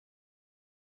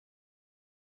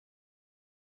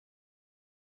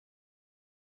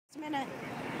Minute.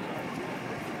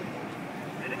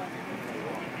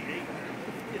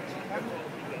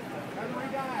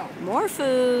 More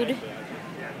food.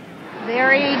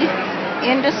 Varied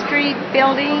industry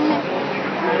building.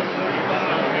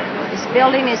 This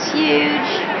building is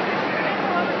huge.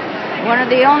 One of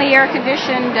the only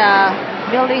air-conditioned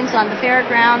buildings on the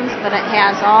fairgrounds, but it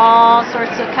has all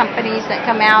sorts of companies that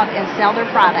come out and sell their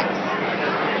products.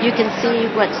 You can see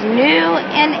what's new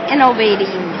and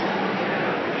innovating.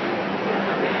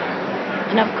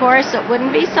 And of course, it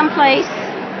wouldn't be someplace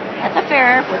at the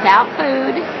fair without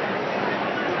food.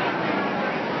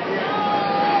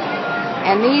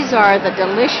 And these are the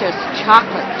delicious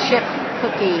chocolate chip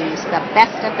cookies, the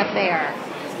best at the fair.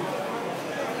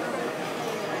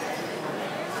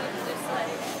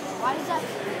 Why is that?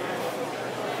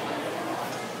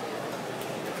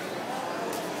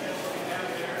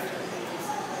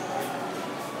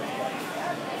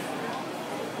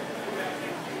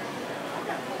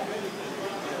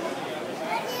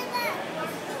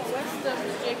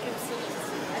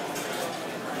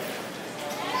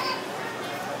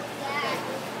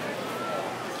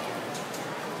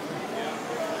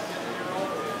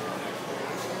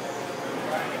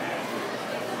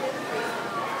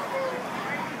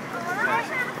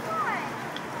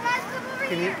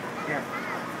 Can you? Yeah.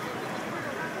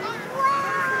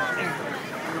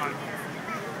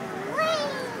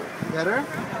 Better?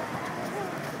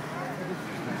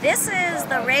 This is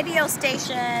the radio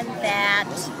station that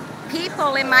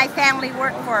people in my family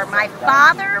work for. My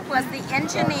father was an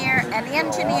engineer at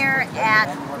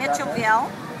Mitchellville.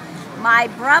 My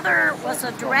brother was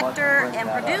a director and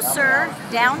producer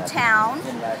downtown,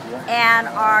 and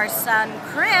our son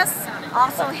Chris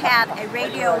also had a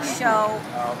radio show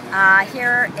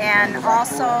here, and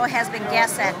also has been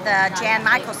guest at the Jan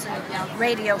Michelson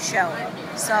radio show.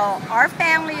 So our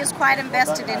family is quite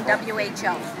invested in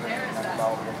WHO.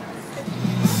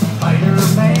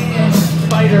 Spider-Man,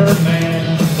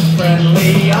 Spider-Man,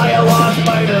 friendly Iowa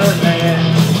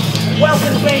Spider-Man.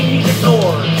 Welcome, Bane, he's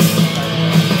ignored.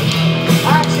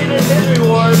 Action is his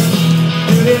reward.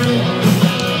 To him,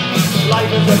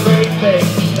 life is a great thing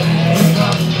to hang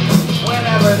up.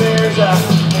 Whenever there's a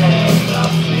hang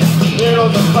up, there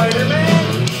goes the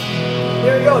Spider-Man.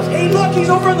 There he goes. Hey, look, he's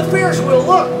over on the Ferris wheel.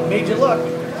 Look, made you look.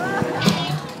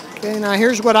 Okay, now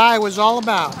here's what Iowa's all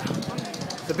about.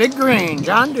 The big green,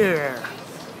 John Deere.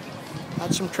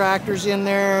 Got some tractors in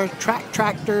there,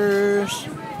 tractors.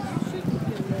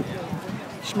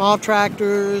 Small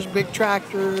tractors, big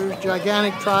tractors,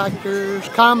 gigantic tractors,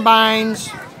 combines.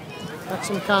 Got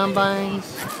some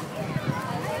combines.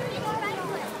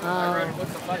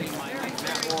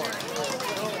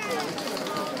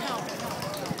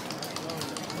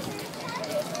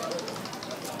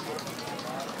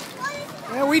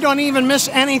 Yeah, we don't even miss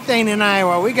anything in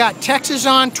Iowa. We got Texas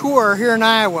on tour here in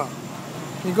Iowa.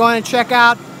 You're going to check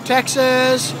out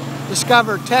Texas,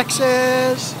 discover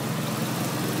Texas.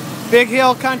 Big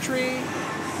Hill Country.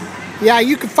 Yeah,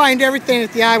 you can find everything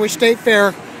at the Iowa State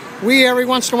Fair. We, every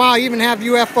once in a while, even have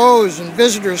UFOs and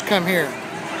visitors come here.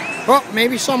 Oh,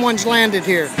 maybe someone's landed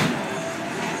here.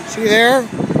 See there?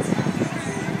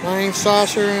 Flying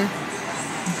saucer.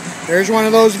 There's one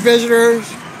of those visitors.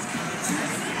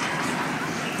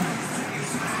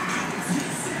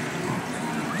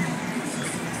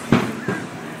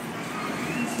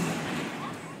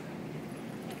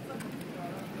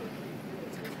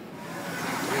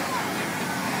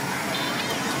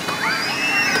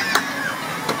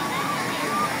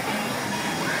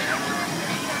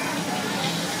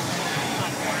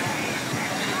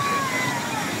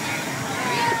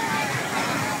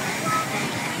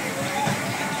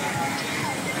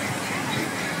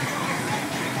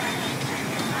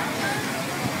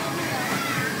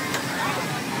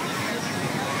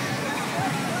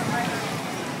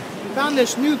 Found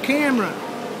this new camera.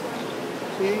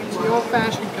 See, it's the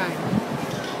old-fashioned kind.